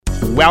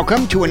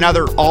Welcome to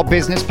another All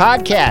Business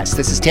Podcast.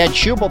 This is Ted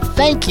Schubel.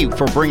 Thank you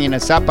for bringing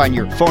us up on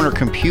your phone or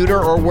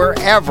computer or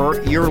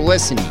wherever you're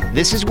listening.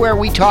 This is where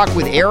we talk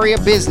with area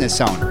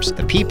business owners,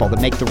 the people that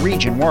make the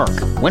region work.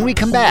 When we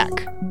come back,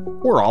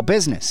 we're all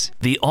business.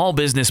 The All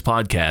Business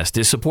Podcast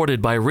is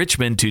supported by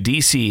Richmond to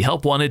DC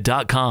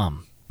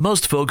HelpWanted.com.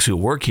 Most folks who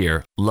work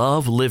here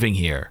love living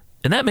here,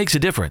 and that makes a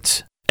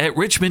difference. At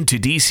Richmond to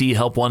DC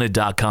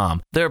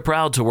HelpWanted.com, they're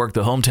proud to work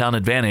the hometown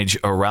advantage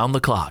around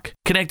the clock,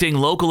 connecting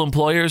local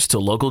employers to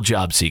local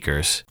job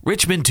seekers.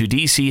 Richmond to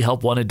DC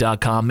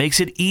HelpWanted.com makes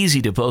it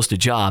easy to post a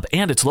job,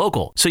 and it's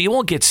local, so you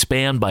won't get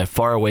spammed by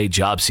faraway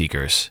job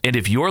seekers. And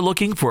if you're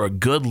looking for a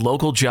good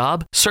local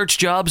job, search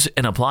jobs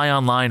and apply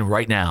online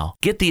right now.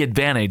 Get the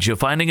advantage of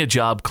finding a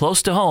job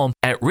close to home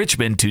at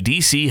Richmond to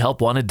DC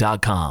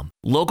HelpWanted.com.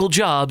 Local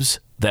jobs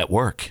that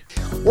work.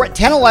 We're at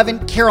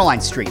 1011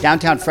 Caroline Street,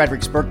 downtown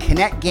Fredericksburg.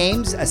 Connect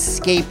Games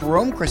Escape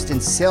Room. Kristen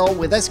Sill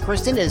with us.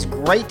 Kristen, it is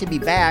great to be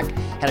back.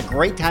 Had a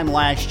great time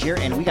last year,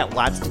 and we got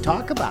lots to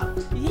talk about.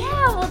 Yeah,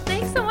 well,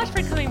 thanks so much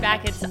for coming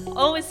back. It's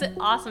always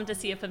awesome to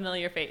see a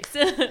familiar face.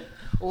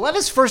 Let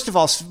us first of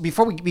all,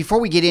 before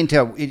we get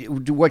into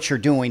what you're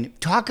doing,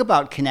 talk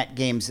about Connect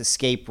Games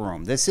Escape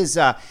Room. This is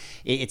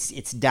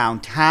it's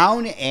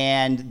downtown,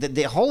 and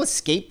the whole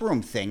escape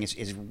room thing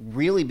is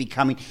really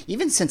becoming,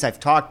 even since I've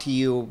talked to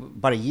you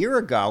about a year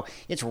ago,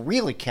 it's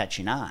really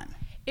catching on.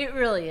 It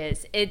really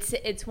is.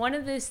 It's one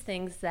of those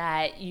things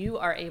that you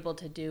are able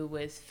to do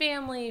with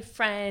family,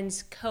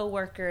 friends,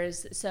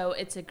 coworkers. So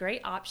it's a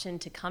great option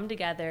to come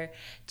together,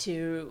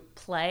 to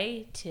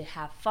play, to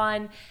have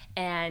fun,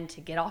 and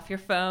to get off your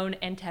phone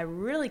and to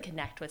really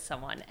connect with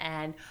someone.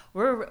 And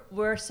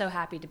we're so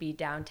happy to be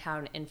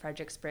downtown in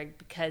Fredericksburg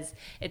because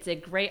it's a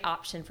great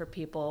option for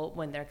people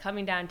when they're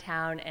coming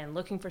downtown and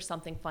looking for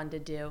something fun to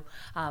do,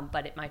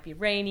 but it might be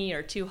rainy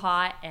or too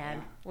hot,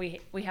 and we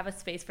have a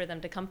space for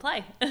them to come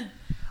play.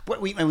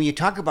 When you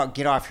talk about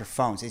get off your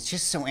phones, it's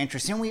just so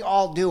interesting. We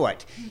all do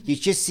it. You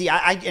just see,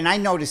 I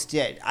noticed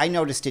it. I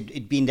noticed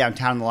it being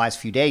downtown in the last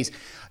few days.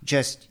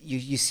 Just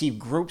you see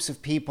groups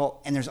of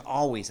people, and there's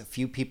always a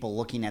few people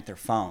looking at their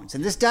phones.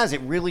 And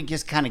it really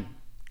just kind of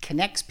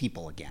connects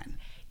people again.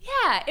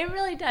 Yeah, it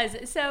really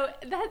does. So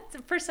that,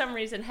 for some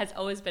reason, has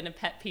always been a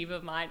pet peeve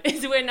of mine,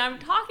 is when I'm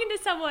talking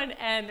to someone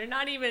and they're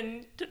not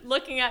even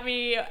looking at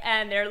me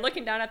and they're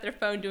looking down at their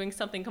phone doing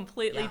something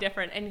completely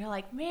different. And you're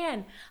like,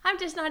 man, I'm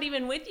just not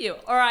even with you.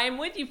 Or I'm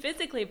with you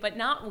physically, but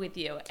not with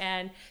you.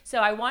 And so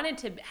I wanted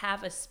to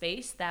have a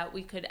space that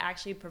we could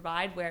actually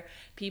provide where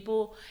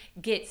people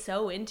get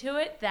so into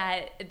it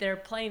that they're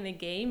playing the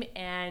game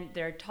and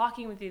they're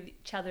talking with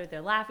each other,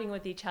 they're laughing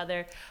with each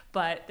other,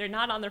 but they're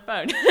not on their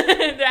phone.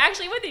 They're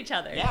actually with each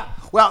other. Yeah.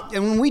 Well,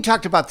 and when we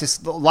talked about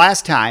this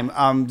last time,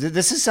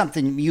 this is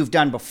something you've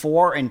done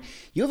before, and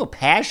you have a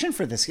passion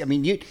for this. I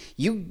mean,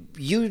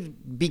 you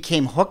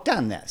became hooked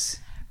on this.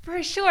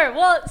 For sure.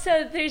 Well,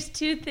 so there's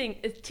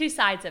two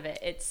sides of it.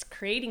 It's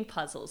creating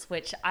puzzles,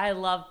 which I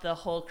love the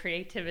whole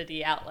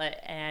creativity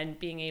outlet and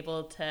being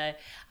able to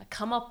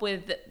come up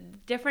with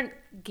different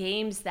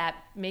games that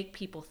make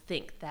people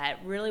think, that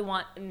really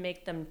want to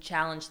make them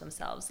challenge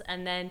themselves.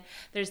 And then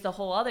there's the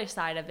whole other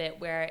side of it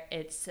where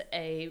it's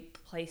a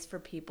place for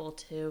people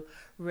to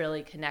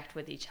really connect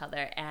with each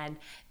other. And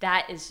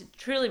that is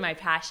truly my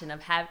passion,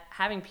 of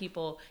having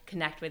people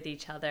connect with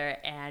each other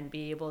and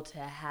be able to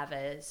have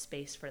a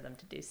space for them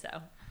to do so.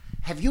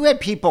 Have you had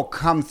people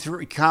come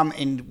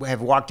and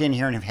have walked in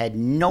here and have had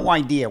no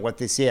idea what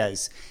this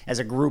is as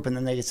a group, and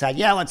then they decide,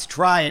 yeah, let's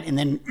try it, and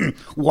then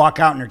walk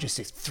out and are just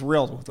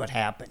thrilled with what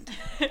happened?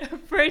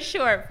 For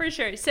sure.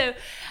 So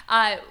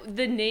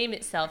the name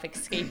itself,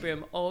 Escape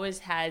Room, always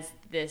has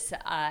this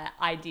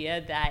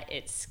idea that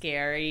it's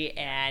scary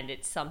and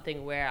it's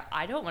something where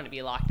I don't want to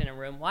be locked in a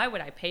room. Why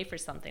would I pay for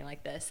something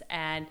like this?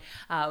 And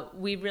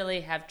we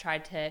really have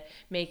tried to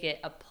make it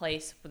a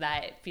place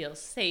that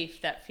feels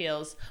safe, that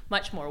feels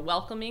much more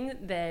welcoming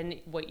than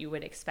what you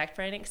would expect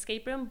for an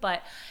escape room.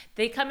 But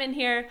they come in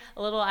here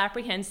a little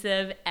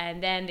apprehensive,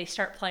 and then they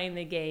start playing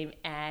the game,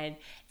 and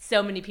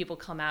so many people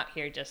come out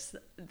here just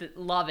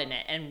loving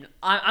it, and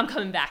I'm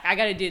coming back. I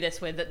got to do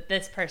this with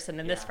this person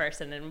and this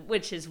person, and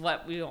which is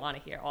what we want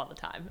to hear all the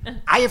time.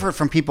 I have heard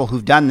from people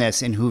who've done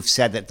this and who've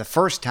said that the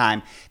first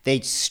time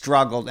they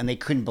struggled and they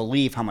couldn't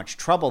believe how much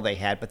trouble they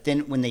had, but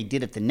then when they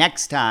did it the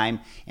next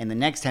time and the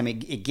next time,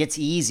 it gets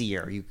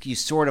easier. You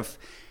sort of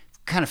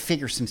kind of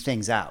figure some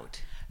things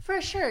out. For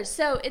sure.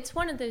 So it's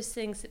one of those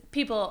things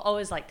people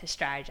always like to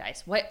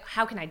strategize.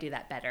 How can I do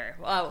that better?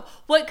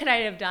 What could I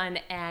have done,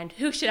 and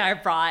who should I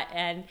have brought?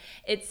 And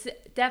it's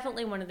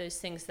definitely one of those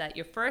things that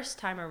your first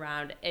time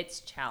around, it's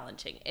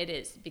challenging. It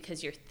is,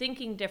 because you're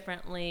thinking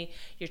differently.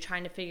 You're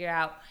trying to figure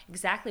out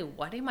exactly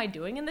what am I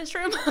doing in this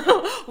room,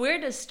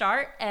 where to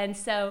start. And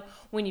so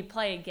when you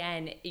play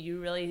again, you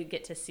really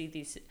get to see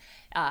these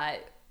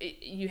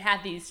you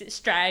have these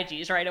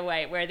strategies right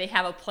away where they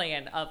have a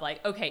plan of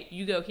like, okay,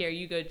 you go here,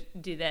 you go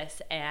do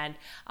this, and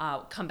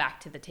come back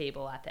to the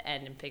table at the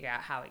end and figure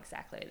out how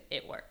exactly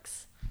it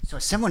works. So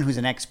someone who's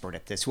an expert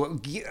at this,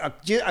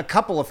 a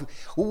couple of,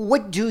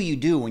 what do you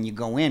do when you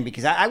go in?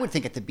 Because I would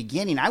think at the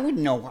beginning, I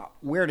wouldn't know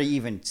where to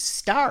even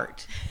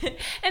start.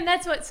 And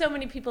that's what so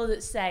many people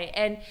say.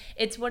 And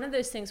it's one of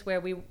those things where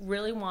we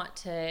really want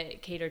to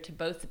cater to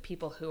both the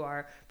people who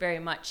are very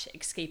much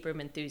escape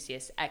room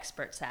enthusiasts,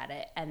 experts at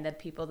it, and the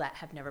people that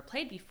have never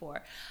played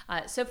before.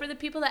 So for the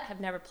people that have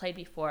never played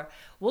before,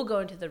 we'll go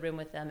into the room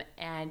with them.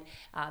 And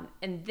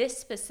in this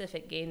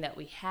specific game that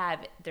we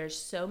have, there's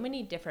so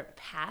many different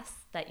paths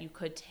that you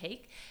could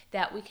take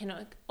that we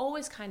can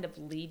always kind of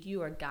lead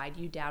you or guide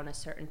you down a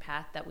certain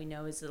path that we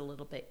know is a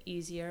little bit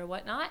easier or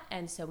whatnot.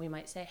 And so we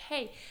might say,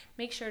 hey,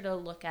 make sure to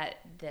look at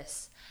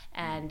this,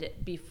 and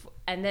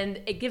then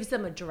it gives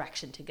them a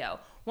direction to go.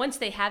 Once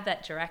they have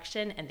that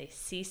direction and they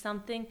see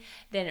something,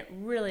 then it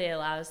really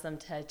allows them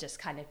to just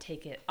kind of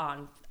take it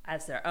on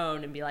as their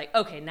own and be like,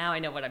 okay, now I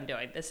know what I'm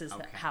doing. This is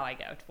how I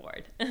go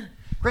forward.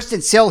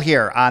 Kristen Sill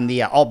here on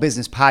the All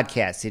Business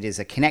Podcast. It is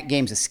a Connect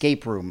Games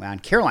escape room on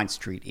Caroline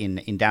Street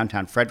in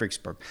downtown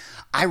Fredericksburg.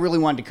 I really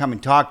wanted to come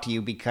and talk to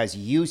you because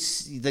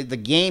the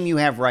game you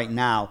have right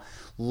now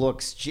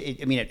looks,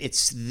 I mean,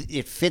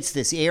 it fits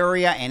this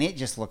area and it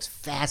just looks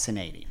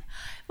fascinating.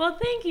 Well,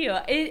 thank you.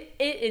 It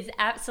is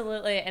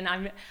absolutely, and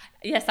I'm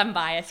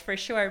biased for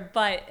sure,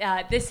 but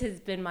this has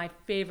been my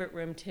favorite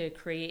room to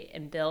create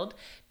and build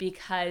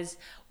because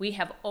we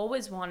have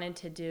always wanted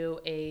to do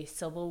a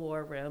Civil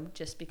War room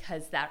just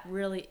because that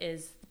really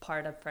is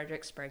part of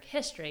Fredericksburg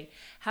history.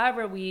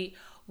 However,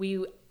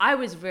 I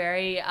was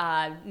very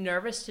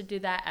nervous to do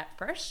that at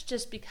first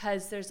just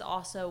because there's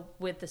also,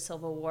 with the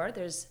Civil War,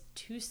 there's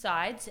two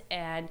sides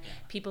and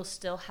people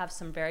still have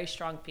some very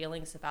strong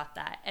feelings about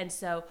that. And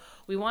so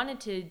we wanted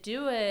to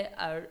do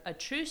a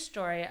true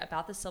story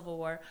about the Civil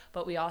War,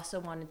 but we also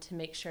wanted to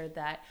make sure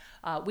that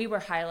we were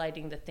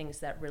highlighting the things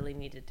that really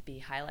needed to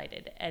be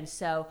highlighted. And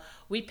so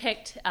we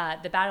picked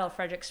the Battle of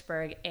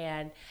Fredericksburg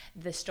and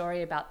the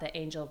story about the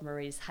Angel of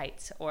Marie's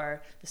Heights,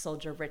 or the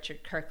soldier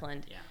Richard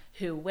Kirkland,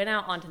 who went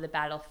out onto the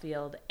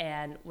battlefield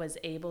and was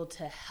able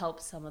to help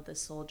some of the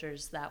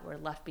soldiers that were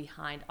left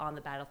behind on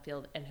the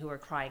battlefield and who were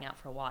crying out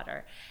for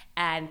water.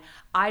 And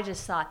I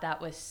just thought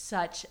that was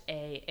such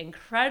an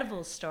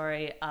incredible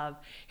story of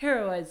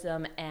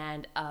heroism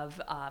and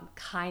of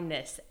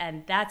kindness.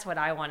 And that's what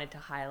I wanted to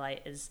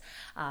highlight is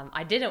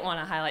I didn't want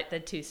to highlight the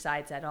two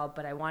sides at all,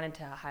 but I wanted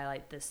to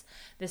highlight this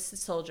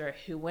soldier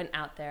who went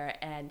out there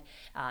and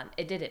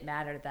it didn't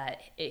matter that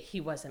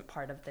he wasn't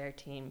part of their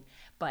team,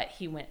 but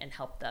he went and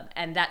helped them.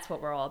 And that's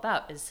what we're all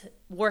about, is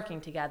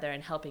working together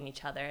and helping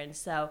each other. And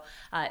so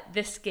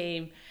this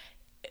game,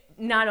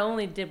 not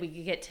only did we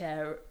get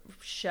to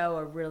show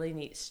a really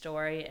neat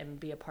story and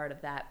be a part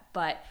of that,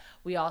 but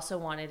we also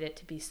wanted it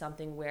to be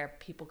something where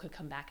people could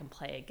come back and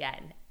play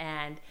again.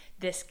 And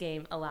this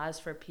game allows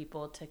for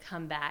people to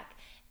come back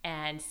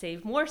and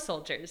save more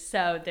soldiers.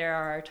 So there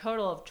are a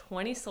total of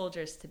 20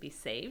 soldiers to be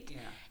saved. Yeah.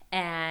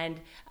 And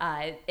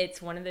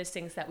it's one of those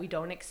things that we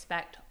don't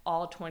expect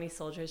all 20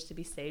 soldiers to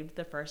be saved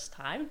the first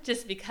time,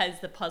 just because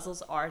the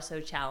puzzles are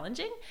so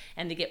challenging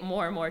and they get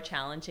more and more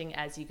challenging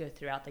as you go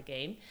throughout the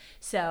game.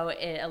 So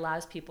it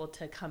allows people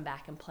to come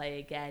back and play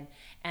again.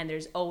 And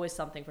there's always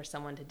something for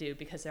someone to do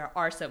because there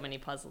are so many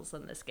puzzles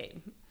in this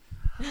game.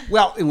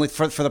 Well, and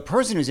for the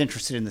person who's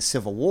interested in the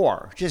Civil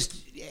War,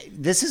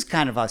 this is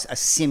kind of a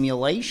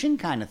simulation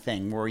kind of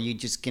thing where you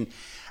just can,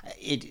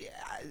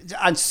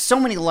 on so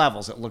many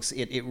levels,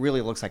 it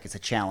really looks like it's a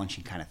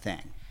challenging kind of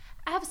thing.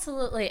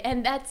 Absolutely.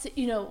 And that's,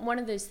 one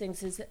of those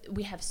things is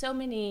we have so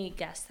many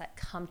guests that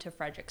come to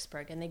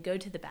Fredericksburg and they go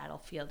to the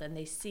battlefield and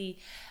they see,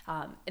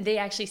 they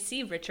actually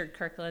see Richard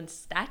Kirkland's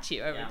statue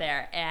over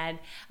there, and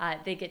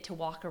they get to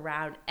walk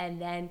around, and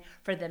then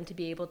for them to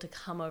be able to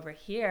come over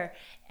here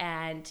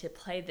and to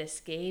play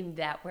this game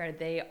where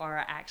they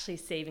are actually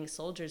saving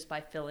soldiers by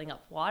filling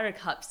up water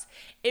cups,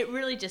 it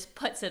really just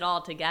puts it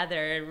all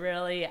together. It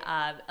really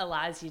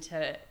allows you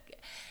to,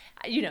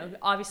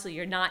 obviously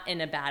you're not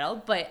in a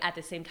battle, but at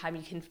the same time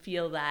you can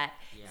feel that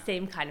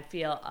same kind of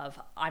feel of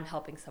I'm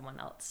helping someone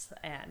else,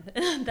 and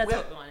that's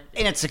what we want to do.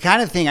 And it's the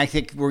kind of thing I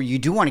think where you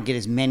do want to get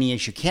as many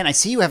as you can. I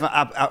see you have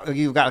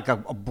you've got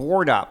like a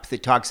board up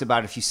that talks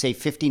about if you say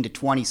 15 to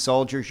 20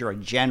 soldiers, you're a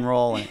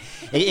general, and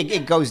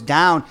it goes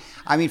down.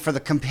 I mean, for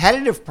the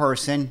competitive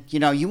person,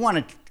 you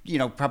want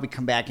to probably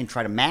come back and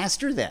try to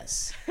master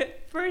this.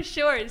 For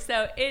sure.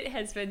 So it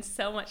has been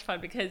so much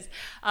fun because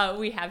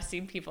we have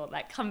seen people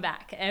that come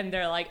back and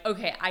they're like,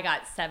 okay, I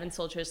got 7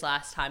 soldiers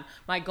last time.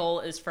 My goal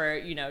is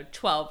for,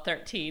 12,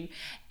 13.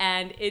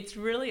 And it's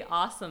really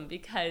awesome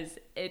because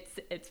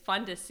it's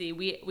fun to see.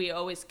 We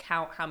always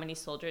count how many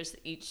soldiers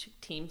each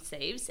team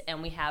saves,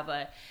 and we have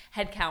a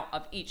head count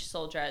of each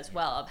soldier as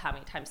well of how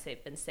many times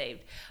they've been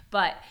saved.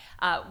 But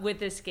with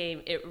this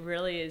game, it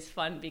really is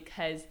fun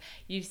because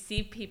you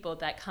see people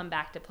that come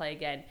back to play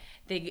again.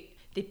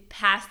 They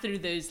pass through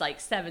those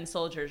 7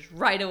 soldiers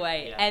right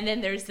away, and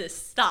then there's this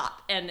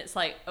stop, and it's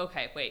like,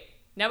 okay, wait,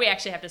 now we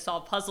actually have to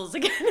solve puzzles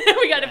again.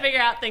 We got to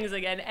figure out things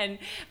again.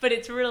 But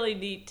it's really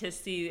neat to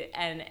see,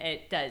 and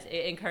it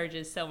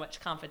encourages so much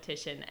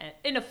competition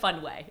in a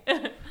fun way.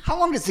 How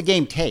long does the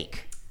game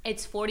take?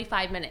 It's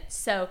 45 minutes.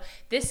 So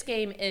this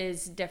game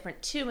is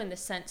different too in the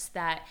sense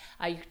that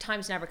your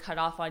time's never cut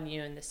off on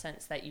you in the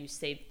sense that you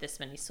saved this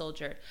many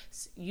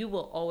soldiers. You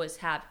will always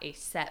have a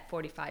set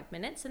 45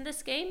 minutes in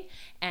this game,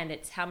 and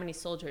it's how many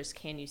soldiers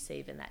can you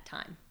save in that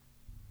time.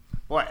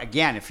 Well,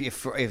 again,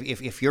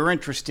 if you're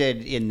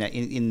interested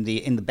in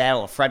the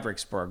Battle of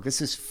Fredericksburg,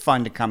 this is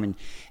fun to come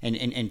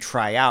and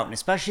try out, and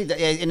especially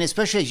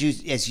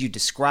as you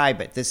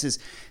describe it, this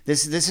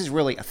is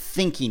really a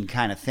thinking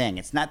kind of thing.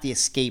 It's not the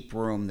escape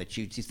room that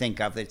you think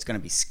of that it's going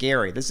to be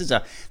scary. This is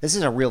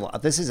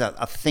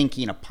a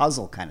thinking, a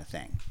puzzle kind of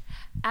thing.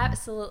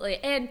 Absolutely.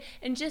 And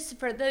just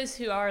for those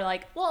who are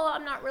like, well,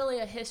 I'm not really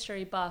a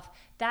history buff,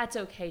 that's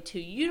okay too.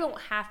 You don't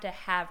have to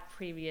have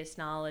previous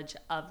knowledge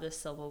of the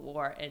Civil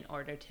War in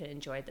order to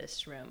enjoy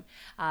this room.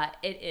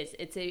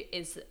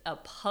 It's a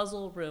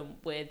puzzle room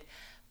with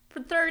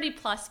 30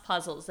 plus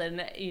puzzles.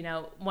 And,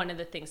 one of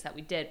the things that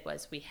we did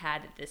was we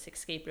had this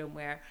escape room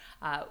where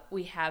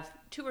we have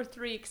 2 or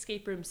 3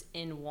 escape rooms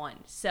in one.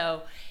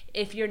 So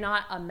if you're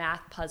not a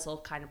math puzzle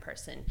kind of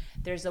person,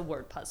 there's a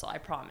word puzzle, I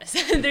promise.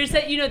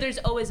 There's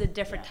always a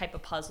different type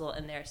of puzzle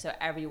in there so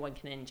everyone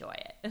can enjoy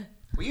it.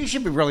 Well, you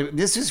should be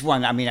this is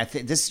one, I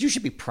think you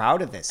should be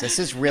proud of this. This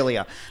is really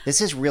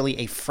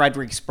a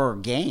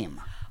Fredericksburg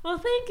game. Well,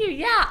 thank you.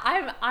 Yeah,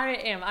 I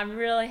am. I'm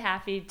really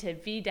happy to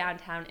be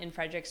downtown in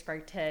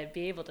Fredericksburg, to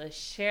be able to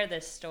share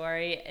this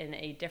story in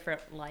a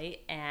different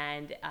light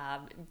and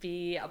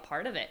be a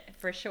part of it,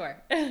 for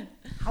sure.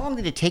 How long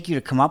did it take you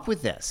to come up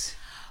with this?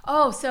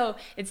 Oh, so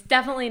it's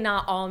definitely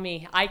not all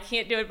me. I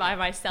can't do it by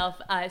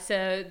myself.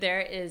 So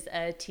there is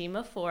a team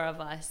of 4 of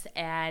us,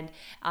 and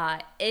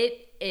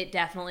it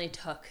definitely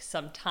took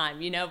some time.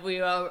 We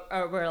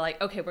were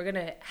like, okay, we're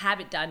gonna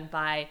have it done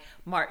by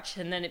March,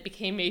 and then it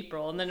became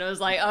April, and then it was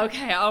like,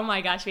 okay, oh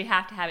my gosh, we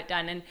have to have it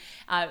done. And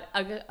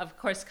of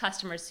course,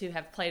 customers who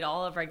have played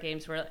all of our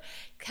games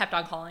kept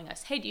on calling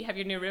us, hey, do you have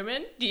your new room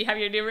in? Do you have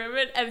your new room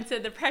in? And so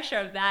the pressure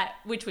of that,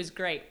 which was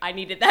great, I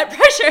needed that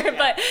pressure,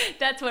 but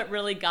that's what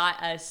really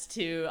got us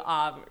to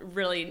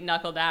really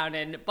buckle down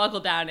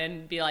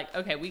and be like,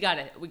 okay, we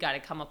gotta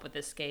come up with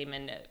this game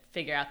and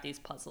figure out these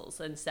puzzles.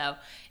 And so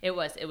it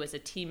was a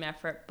team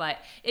effort, but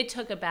it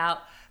took about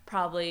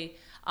probably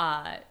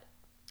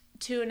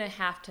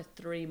 2.5 to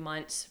 3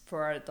 months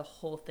for the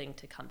whole thing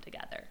to come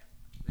together.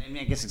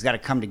 I guess it's got to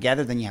come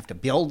together, then you have to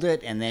build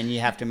it, and then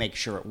you have to make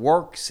sure it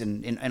works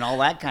and all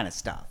that kind of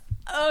stuff.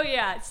 Oh,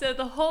 yeah. So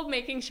the whole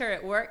making sure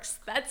it works,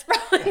 that's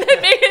probably the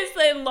biggest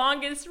and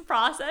longest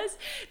process,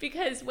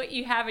 because what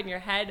you have in your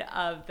head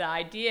of the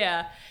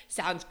idea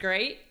sounds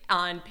great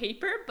on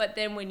paper, but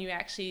then when you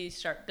actually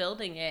start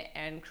building it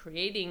and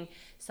creating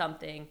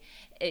something,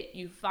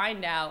 you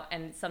find out,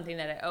 and something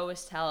that I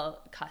always tell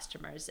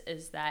customers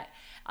is that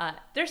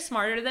they're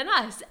smarter than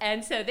us,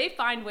 and so they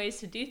find ways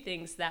to do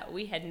things that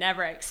we had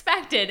never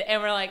expected,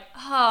 and we're like,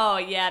 oh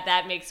yeah,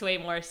 that makes way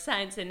more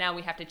sense, and now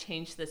we have to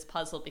change this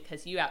puzzle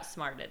because you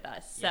outsmarted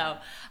us. Yeah.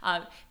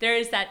 So there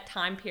is that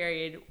time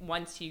period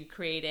once you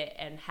create it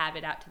and have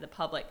it out to the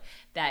public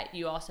that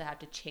you also have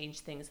to change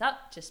things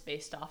up just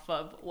based off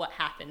of what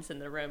happens in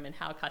the room and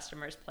how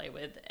customers play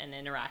with and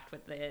interact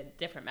with the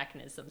different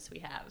mechanisms we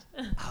have.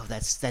 Oh,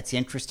 that's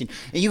interesting.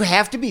 You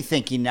have to be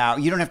thinking now.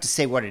 You don't have to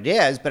say what it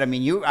is, but I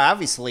mean, you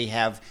obviously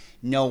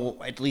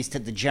know at least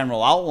the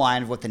general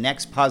outline of what the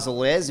next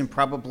puzzle is, and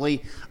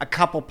probably a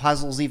couple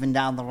puzzles even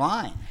down the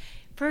line.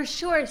 For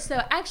sure.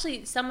 So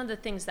actually, some of the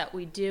things that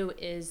we do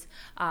is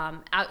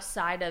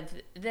outside of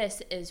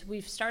this is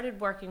we've started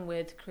working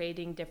with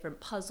creating different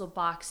puzzle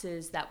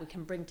boxes that we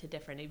can bring to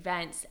different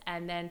events.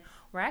 And then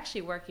we're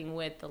actually working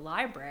with the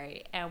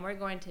library, and we're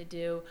going to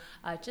do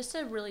just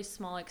a really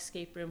small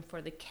escape room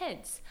for the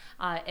kids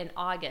in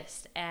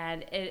August.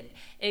 And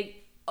you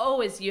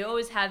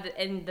always have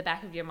in the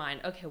back of your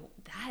mind, okay,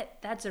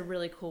 that's a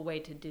really cool way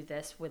to do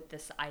this with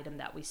this item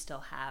that we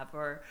still have,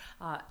 or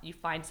you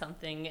find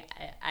something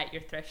at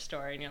your thrift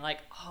store and you're like,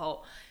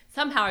 oh,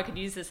 somehow I could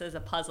use this as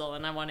a puzzle,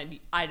 and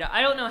I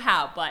don't know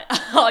how, but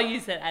I'll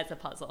use it as a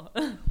puzzle.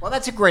 Well,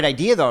 that's a great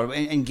idea though,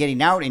 and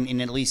getting out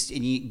and at least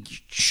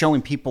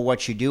showing people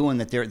what you do, and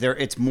that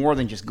it's more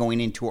than just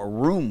going into a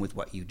room with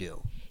what you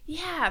do.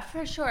 Yeah,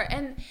 for sure.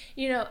 And,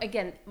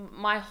 again,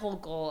 my whole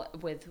goal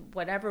with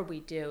whatever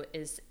we do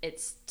is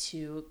it's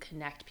to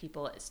connect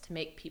people, it's to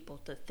make people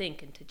to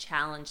think and to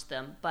challenge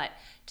them, but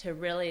to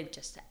really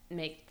just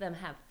make them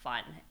have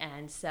fun.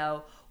 And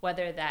so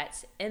whether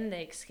that's in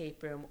the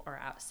escape room or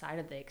outside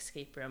of the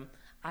escape room,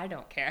 I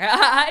don't care.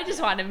 I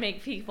just want to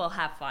make people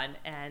have fun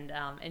and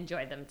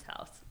enjoy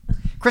themselves.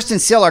 Kristen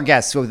Sill, our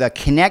guest, with the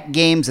Connect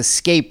Games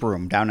Escape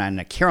Room down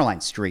on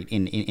Caroline Street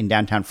in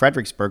downtown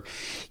Fredericksburg.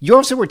 You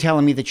also were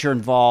telling me that you're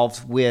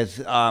involved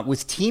with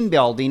team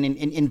building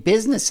in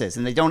businesses,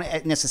 and they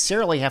don't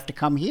necessarily have to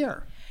come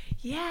here.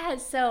 Yeah,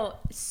 so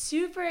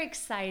super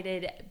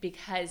excited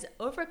because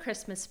over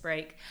Christmas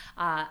break,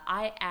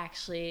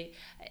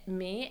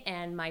 me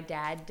and my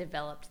dad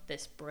developed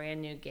this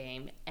brand new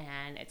game,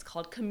 and it's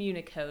called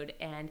Communicode,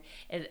 and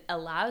it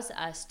allows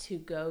us to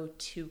go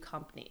to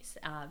companies.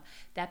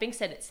 That being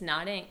said, it's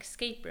not an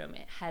escape room.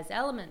 It has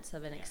elements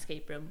of an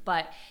escape room,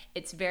 but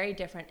it's very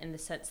different in the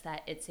sense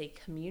that it's a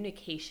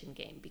communication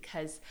game,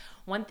 because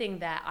one thing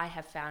that I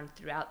have found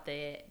throughout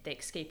the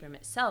escape room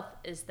itself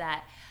is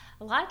that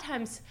a lot of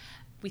times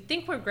we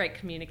think we're great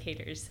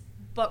communicators,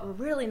 but we're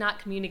really not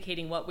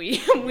communicating what we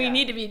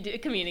need to be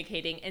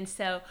communicating. And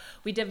so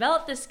we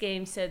developed this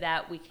game so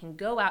that we can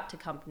go out to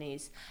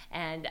companies,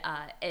 and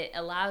it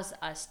allows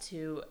us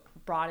to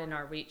broaden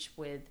our reach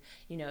with,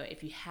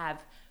 if you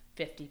have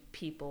 50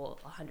 people,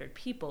 100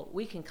 people,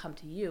 we can come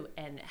to you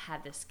and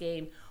have this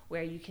game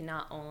where you can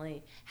not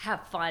only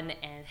have fun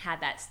and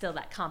have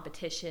that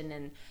competition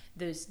and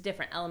those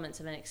different elements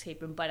of an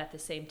escape room, but at the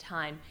same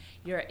time,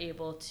 you're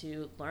able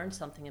to learn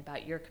something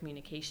about your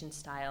communication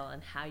style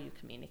and how you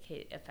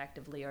communicate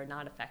effectively or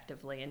not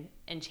effectively,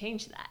 and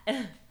change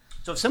that.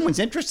 So if someone's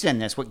interested in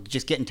this,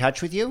 just get in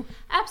touch with you?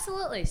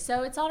 Absolutely.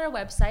 So it's on our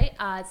website,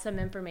 some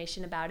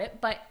information about it,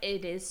 but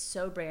it is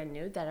so brand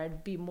new that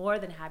I'd be more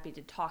than happy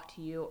to talk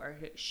to you or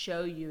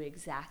show you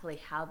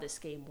exactly how this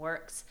game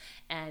works.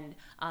 And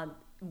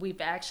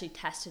we've actually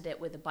tested it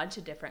with a bunch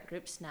of different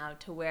groups now,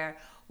 to where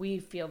we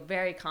feel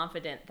very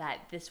confident that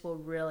this will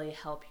really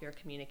help your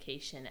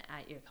communication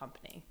at your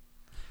company.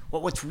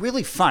 Well, what's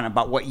really fun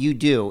about what you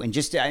do, and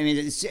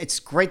it's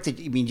great that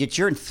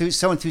you're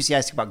so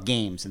enthusiastic about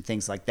games and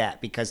things like that,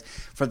 because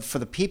for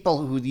the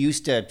people who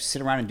used to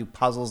sit around and do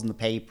puzzles in the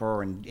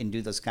paper and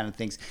do those kind of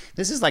things,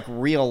 this is like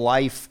real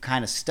life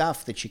kind of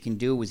stuff that you can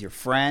do with your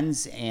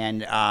friends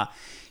and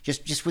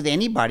just with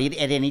anybody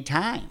at any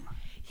time.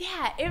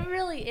 Yeah, it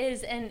really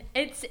is, and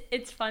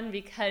it's fun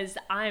because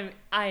I'm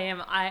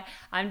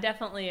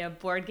definitely a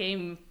board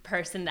game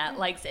person that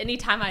likes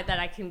anytime that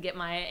I can get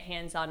my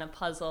hands on a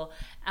puzzle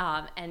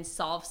and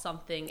solve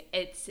something.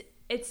 It's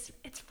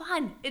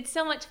fun. It's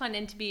so much fun,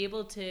 and to be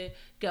able to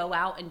go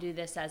out and do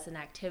this as an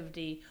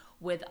activity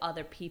with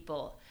other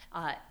people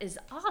is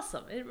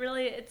awesome.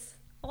 It's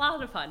a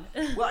lot of fun.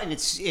 Well, and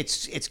it's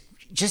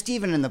just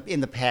even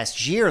in the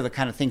past year, the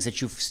kind of things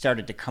that you've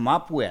started to come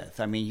up with.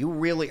 I mean, you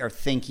really are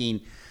thinking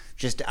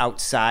just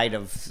outside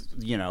of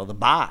the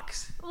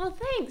box. Well,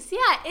 thanks.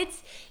 Yeah,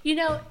 it's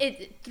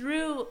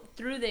through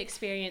the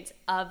experience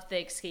of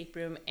the escape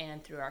room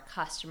and through our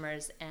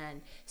customers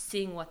and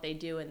seeing what they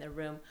do in the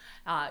room,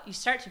 you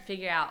start to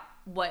figure out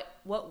what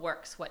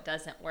works, what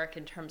doesn't work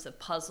in terms of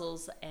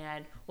puzzles,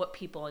 and what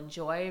people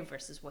enjoy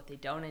versus what they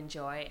don't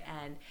enjoy.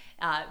 And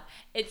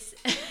it's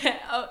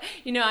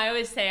I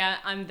always say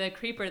I'm the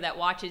creeper that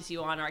watches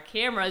you on our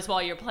cameras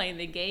while you're playing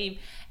the game,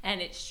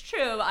 and it's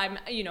true.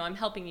 I'm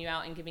helping you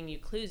out and giving you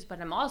clues, but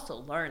I'm also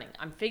learning.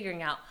 I'm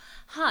figuring out,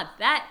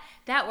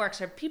 that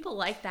works, or people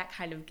like that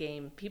kind of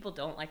game, people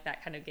don't like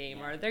that kind of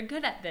game, or they're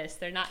good at this,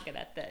 they're not good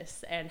at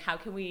this, and how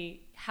can we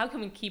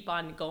keep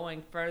on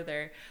going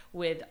further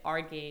with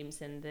our games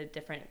and the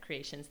different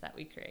creations that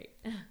we create.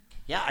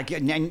 Yeah,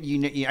 and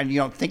you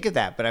don't think of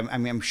that, but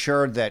I'm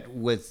sure that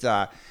with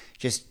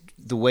just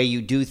the way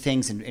you do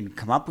things and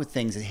come up with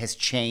things, it has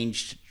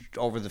changed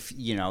over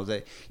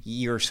the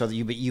year or so that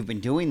you've been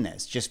doing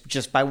this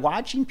just by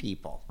watching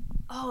people.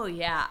 Oh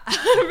yeah,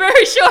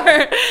 very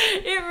sure.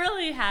 It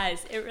really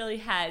has. It really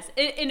has.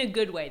 In a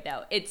good way,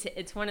 though.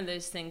 It's one of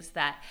those things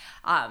that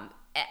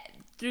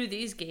through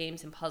these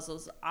games and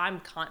puzzles, I'm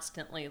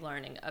constantly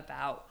learning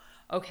about,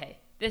 okay,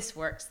 this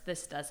works,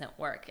 this doesn't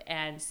work.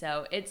 And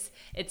so it's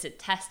a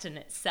test in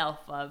itself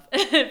of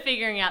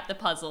figuring out the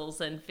puzzles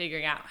and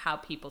figuring out how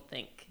people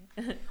think.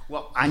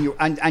 Well, on your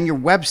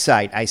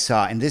website, I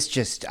saw, and this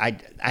just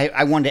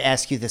I wanted to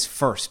ask you this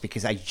first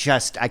because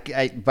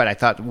but I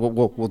thought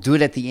we'll do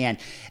it at the end.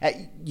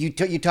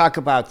 You talk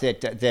about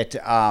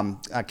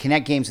that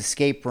Connect Games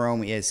Escape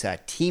Room is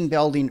team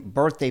building,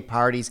 birthday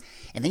parties,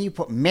 and then you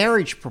put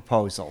marriage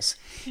proposals.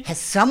 Has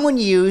someone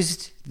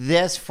used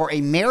this for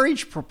a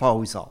marriage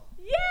proposal?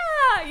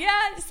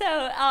 Yeah.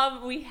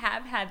 So we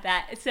have had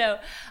that. So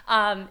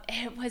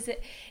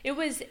it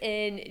was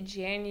in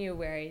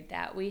January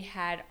that we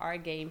had our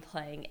game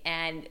playing,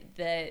 and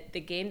the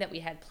game that we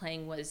had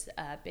playing was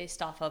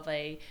based off of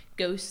a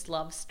ghost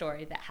love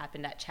story that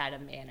happened at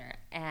Chatham Manor,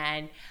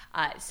 and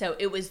so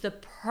it was the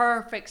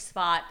perfect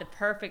spot, the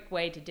perfect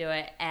way to do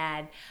it,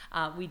 and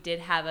we did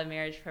have a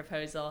marriage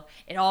proposal.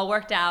 It all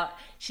worked out.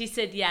 She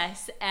said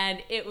yes,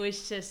 and it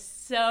was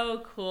just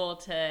so cool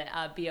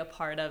to be a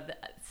part of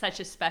such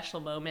a special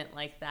moment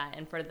like that,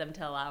 and for them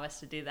to allow us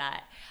to do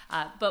that.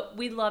 But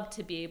we love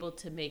to be able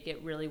to make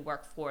it really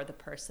work for the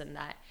person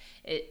that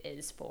it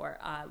is for,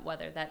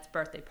 whether that's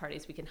birthday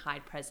parties, we can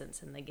hide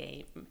presents in the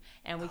game,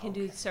 and we can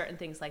do certain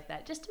things like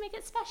that just to make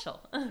it special.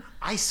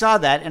 I saw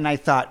that and I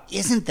thought,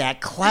 isn't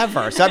that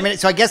clever? So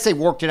I guess they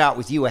worked it out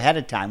with you ahead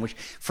of time, which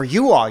for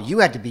you all, you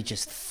had to be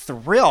just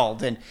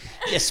thrilled, and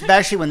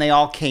especially when they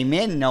all came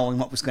in knowing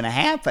what was going to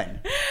happen.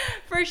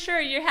 For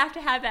sure, you have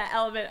to have that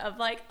element of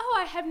like, oh,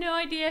 I have no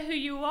idea who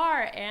you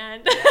are,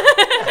 and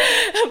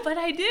but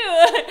I do,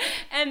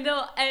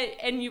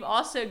 and you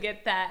also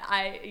get that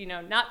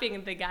not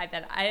being the guy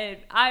that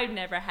I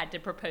never had to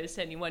propose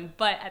to anyone,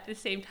 but at the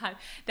same time,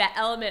 that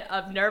element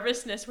of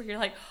nervousness where you're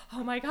like,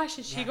 oh my gosh,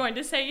 is she going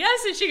to say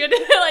yes? Is she going to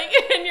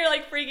and you're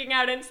like freaking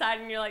out inside,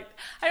 and you're like,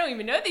 I don't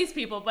even know these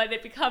people, but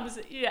it becomes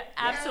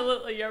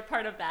absolutely you're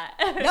part of that.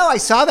 No, I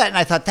saw that and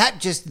I thought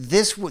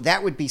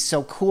that would be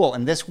so cool,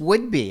 and this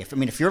would be.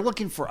 If you're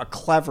looking for a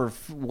clever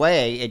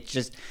way, it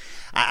just.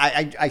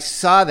 I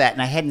saw that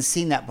and I hadn't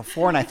seen that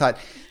before, and I thought,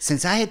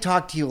 since I had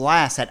talked to you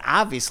last, that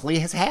obviously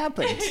has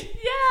happened.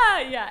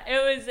 Yeah,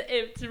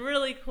 it's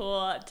really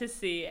cool to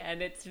see,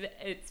 and it's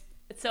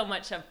so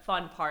much a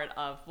fun part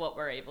of what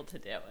we're able to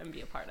do and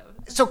be a part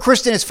of. So,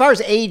 Kristen, as far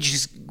as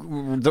age,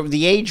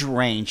 the age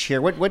range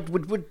here, what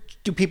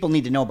do people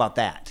need to know about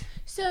that?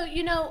 So,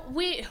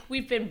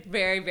 we've been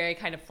very, very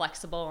kind of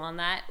flexible on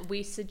that.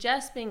 We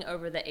suggest being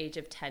over the age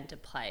of 10 to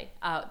play.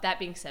 That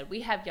being said,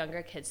 we have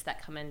younger kids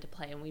that come in to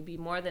play, and we'd be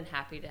more than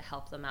happy to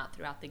help them out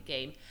throughout the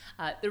game.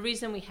 The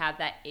reason we have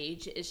that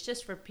age is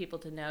just for people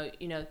to know,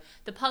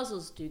 the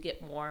puzzles do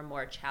get more and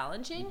more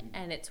challenging,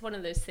 and it's one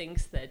of those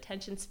things, the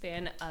attention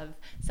span of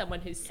someone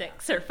who's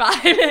 6 or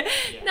 5,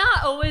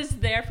 not always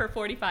there for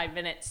 45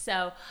 minutes.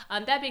 So,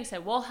 that being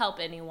said, we'll help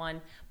anyone,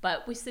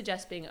 but we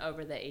suggest being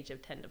over the age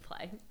of 10 to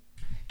play.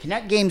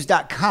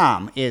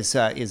 ConnectGames.com is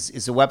a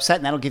website,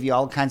 and that'll give you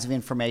all kinds of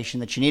information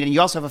that you need. And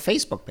you also have a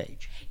Facebook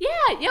page. You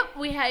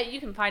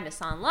can find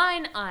us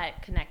online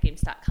at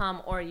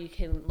ConnectGames.com, or you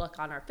can look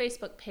on our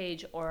Facebook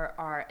page or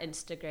our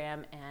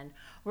Instagram, and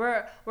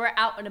we're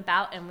out and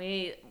about, and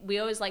we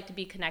always like to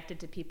be connected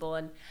to people.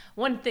 And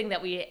one thing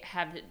that we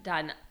have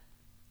done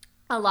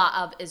a lot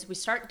of is we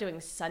start doing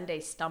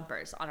Sunday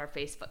Stumpers on our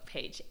Facebook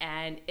page,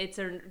 and it's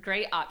a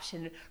great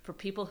option for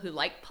people who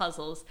like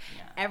puzzles.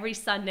 Every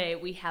Sunday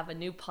we have a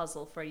new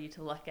puzzle for you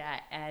to look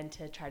at and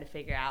to try to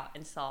figure out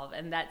and solve,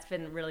 and that's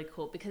been really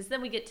cool, because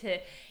then we get to,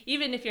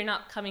 even if you're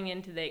not coming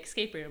into the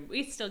escape room,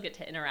 we still get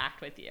to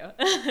interact with you.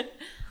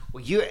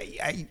 Well,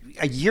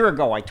 a year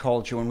ago I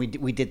told you when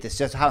we did this,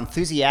 just how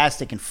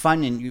enthusiastic and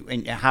fun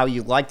and how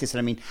you like this,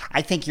 and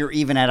I think you're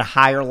even at a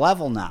higher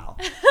level now.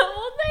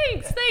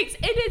 Thanks.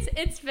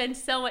 It's been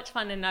so much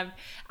fun, and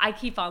I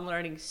keep on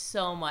learning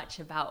so much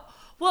about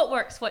what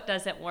works, what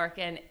doesn't work,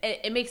 and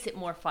it makes it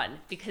more fun,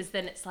 because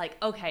then it's like,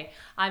 okay,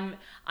 I'm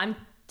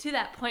to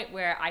that point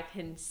where I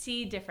can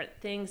see different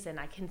things, and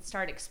I can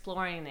start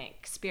exploring and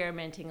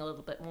experimenting a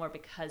little bit more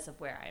because of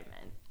where I'm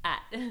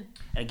at.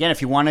 Again,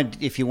 if you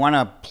want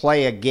to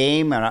play a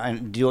game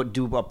and do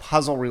a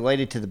puzzle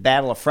related to the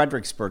Battle of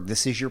Fredericksburg,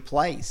 this is your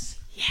place.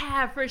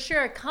 Yeah, for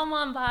sure. Come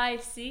on by,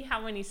 see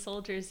how many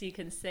soldiers you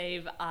can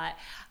save.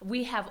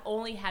 We have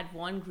only had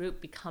one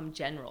group become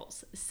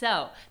generals.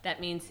 So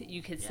that means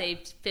you could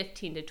save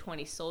 15 to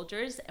 20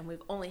 soldiers, and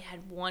we've only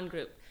had one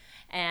group.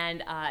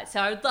 And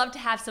so I would love to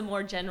have some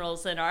more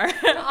generals in our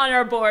on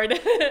our board.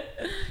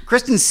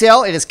 Kristen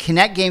Sill, it is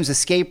Connect Games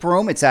Escape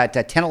Room. It's at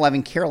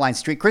 1011 Caroline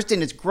Street.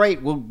 Kristen, it's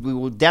great. We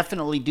will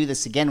definitely do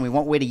this again. We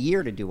won't wait a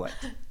year to do it.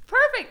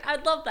 Perfect.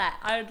 I'd love that.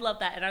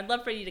 And I'd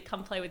love for you to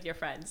come play with your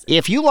friends.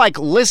 If you like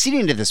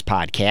listening to this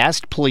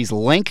podcast, please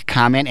link,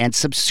 comment, and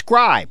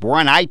subscribe. We're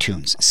on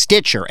iTunes,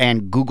 Stitcher,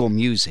 and Google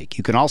Music.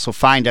 You can also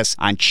find us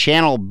on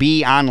Channel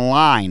B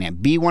online at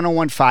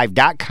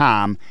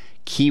b1015.com,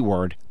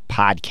 keyword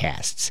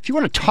podcasts. If you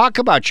want to talk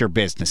about your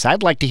business,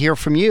 I'd like to hear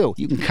from you.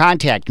 You can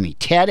contact me,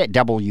 Ted at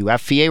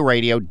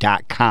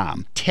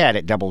WFVAradio.com. Ted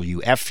at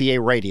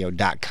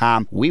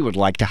WFVAradio.com. We would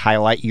like to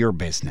highlight your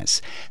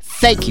business.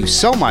 Thank you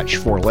so much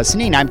for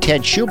listening. I'm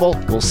Ted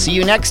Schubel. We'll see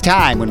you next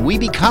time when we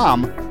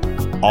become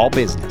All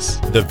Business.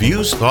 The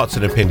views, thoughts,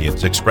 and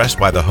opinions expressed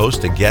by the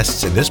host and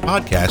guests in this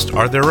podcast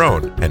are their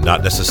own and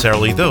not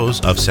necessarily those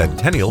of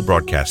Centennial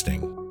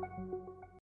Broadcasting.